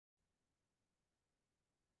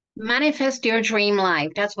Manifest your dream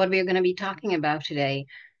life. That's what we're going to be talking about today.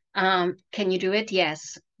 Can you do it?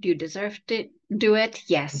 Yes. Do you deserve to do it?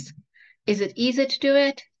 Yes. Is it easy to do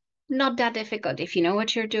it? Not that difficult if you know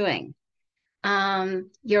what you're doing.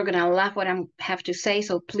 You're going to love what I have to say,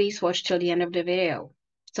 so please watch till the end of the video.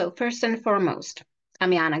 So first and foremost,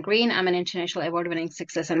 I'm Jana Green. I'm an international award-winning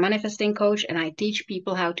success and manifesting coach, and I teach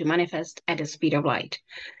people how to manifest at the speed of light.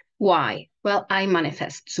 Why? Well, I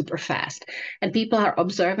manifest super fast, and people are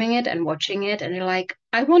observing it and watching it, and they're like,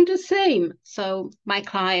 I want the same. So my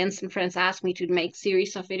clients and friends ask me to make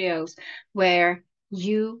series of videos where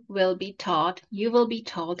you will be taught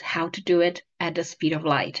how to do it at the speed of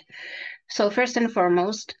light. So first and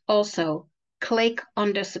foremost, also click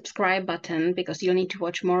on the subscribe button because you'll need to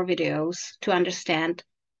watch more videos to understand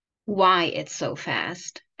why it's so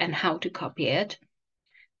fast and how to copy it.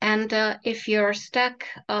 And if you're stuck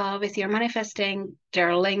with your manifesting, there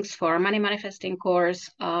are links for money manifesting course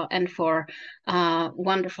and for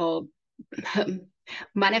wonderful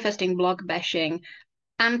manifesting blog bashing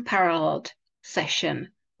unparalleled session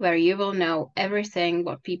where you will know everything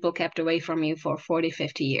what people kept away from you for 40,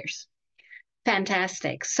 50 years.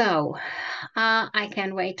 Fantastic. So I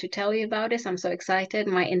can't wait to tell you about this. I'm so excited.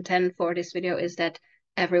 My intent for this video is that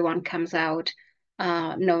everyone comes out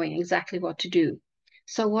knowing exactly what to do.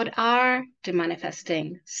 So what are the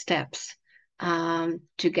manifesting steps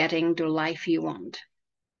to getting the life you want?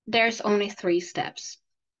 There's only three steps.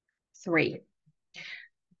 Three.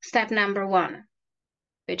 Step number one,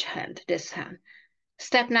 which hand? This hand.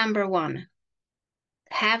 Step number one,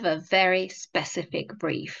 have a very specific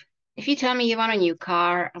brief. If you tell me you want a new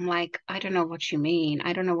car, I'm like, I don't know what you mean.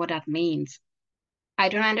 I don't know what that means. I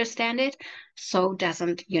don't understand it. So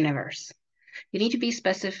doesn't universe. You need to be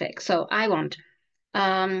specific. So I want,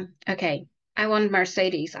 okay, I want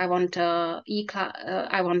Mercedes. I want E-class.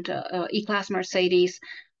 I want E-class Mercedes.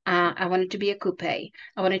 I want it to be a coupe. I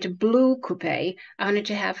want it a blue coupe. I want it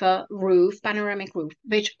to have a roof, panoramic roof,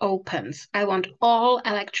 which opens. I want all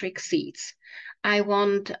electric seats. I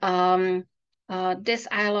want this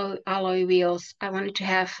alloy wheels. I want it to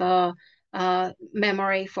have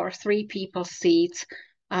memory for three people seats.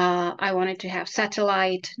 I want it to have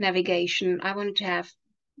satellite navigation. I want it to have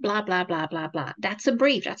blah, blah, blah, blah, blah. That's a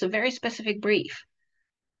brief. That's a very specific brief.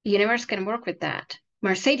 The universe can work with that.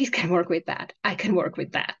 Mercedes can work with that. I can work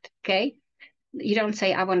with that. Okay. You don't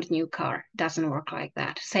say, I want a new car. Doesn't work like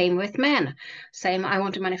that. Same with men. Same, I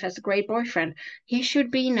want to manifest a great boyfriend. He should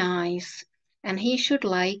be nice and he should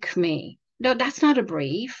like me. No, that's not a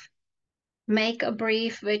brief. Make a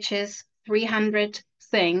brief which is 300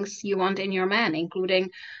 things you want in your man, including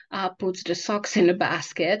puts the socks in the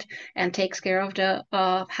basket and takes care of the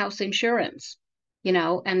house insurance,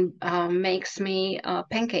 and makes me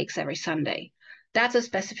pancakes every Sunday. That's a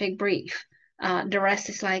specific brief. The rest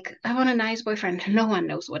is like, I want a nice boyfriend. No one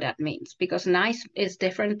knows what that means because nice is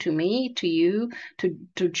different to me, to you,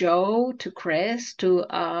 to Joe, to Chris,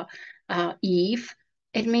 to Eve.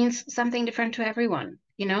 It means something different to everyone.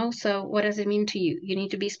 So what does it mean to you? You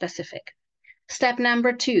need to be specific. Step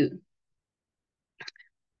number two,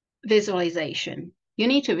 visualization. You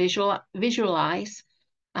need to visualize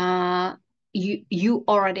you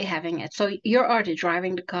already having it. So you're already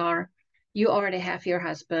driving the car, you already have your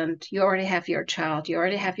husband, you already have your child, you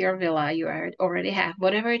already have your villa, you already have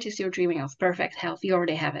whatever it is you're dreaming of, perfect health, you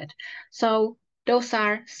already have it. So those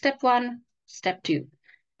are step one, step two.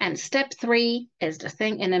 And step three is the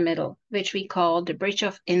thing in the middle, which we call the bridge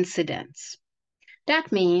of incidents.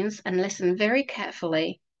 That means, and listen very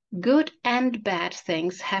carefully, good and bad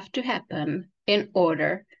things have to happen in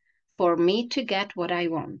order for me to get what I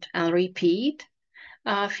want. I'll repeat.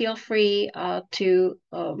 Feel free to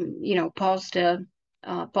pause the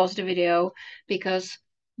video because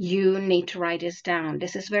you need to write this down.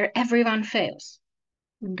 This is where everyone fails.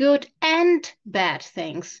 Good and bad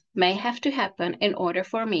things may have to happen in order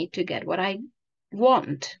for me to get what I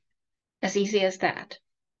want. As easy as that.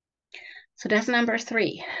 So that's number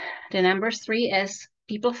three. The number three is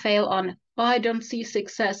people fail on, oh, I don't see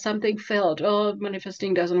success, something failed, oh,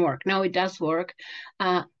 manifesting doesn't work. No, it does work.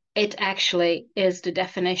 It actually is the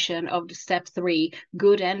definition of the step three,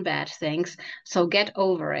 good and bad things. So get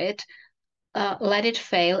over it. Let it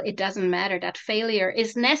fail. It doesn't matter. That failure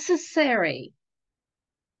is necessary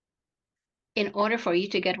in order for you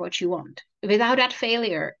to get what you want. Without that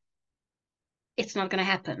failure, it's not going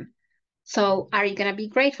to happen. So are you going to be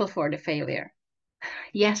grateful for the failure?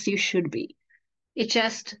 Yes, you should be. It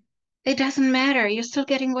doesn't matter. You're still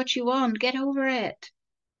getting what you want. Get over it.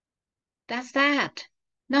 That's that.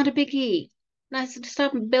 Not a biggie. Let's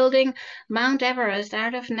stop building Mount Everest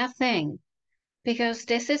out of nothing because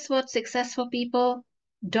this is what successful people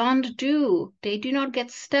don't do. They do not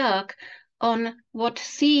get stuck on what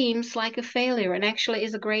seems like a failure and actually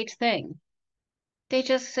is a great thing. They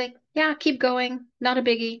just say, yeah, keep going. Not a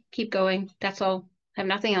biggie. Keep going. That's all. I have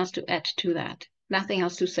nothing else to add to that. Nothing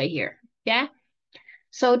else to say here. Yeah.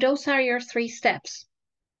 So those are your 3 steps.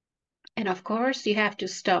 And of course, you have to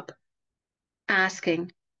stop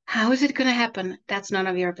asking, how is it going to happen? That's none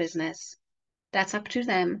of your business. That's up to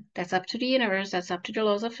them. That's up to the universe. That's up to the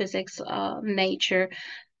laws of physics, nature,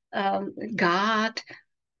 God,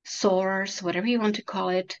 source, whatever you want to call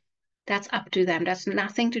it. That's up to them. That's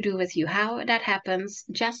nothing to do with you. How that happens,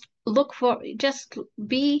 just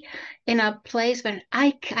be in a place when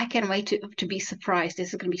I can't wait to be surprised. This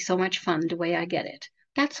is going to be so much fun the way I get it.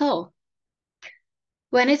 That's all.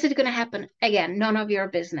 When is it going to happen? Again, none of your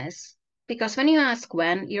business. Because when you ask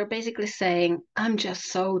when, you're basically saying, I'm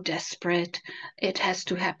just so desperate. It has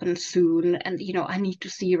to happen soon. And, I need to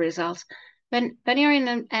see results. When you're in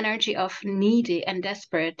an energy of needy and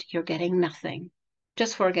desperate, you're getting nothing.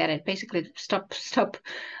 Just forget it. Basically, stop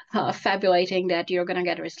fabulating that you're going to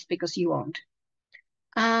get results because you won't.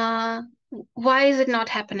 Uh, why is it not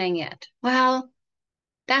happening yet? Well,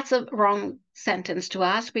 that's a wrong sentence to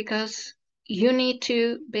ask because you need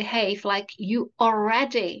to behave like you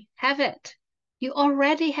already have it. You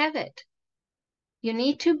already have it. You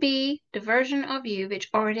need to be the version of you which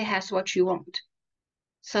already has what you want.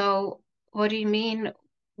 So, what do you mean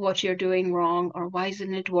what you're doing wrong, or why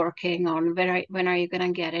isn't it working, or when are you going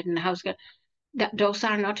to get it, and how's going those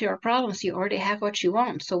are not your problems. You already have what you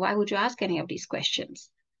want. So, why would you ask any of these questions?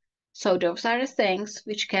 So those are the things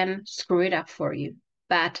which can screw it up for you.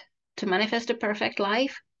 But to manifest a perfect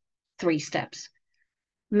life, 3 steps.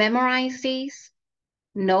 Memorize these,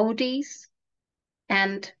 know these,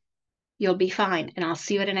 and you'll be fine. And I'll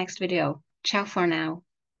see you in the next video. Ciao for now.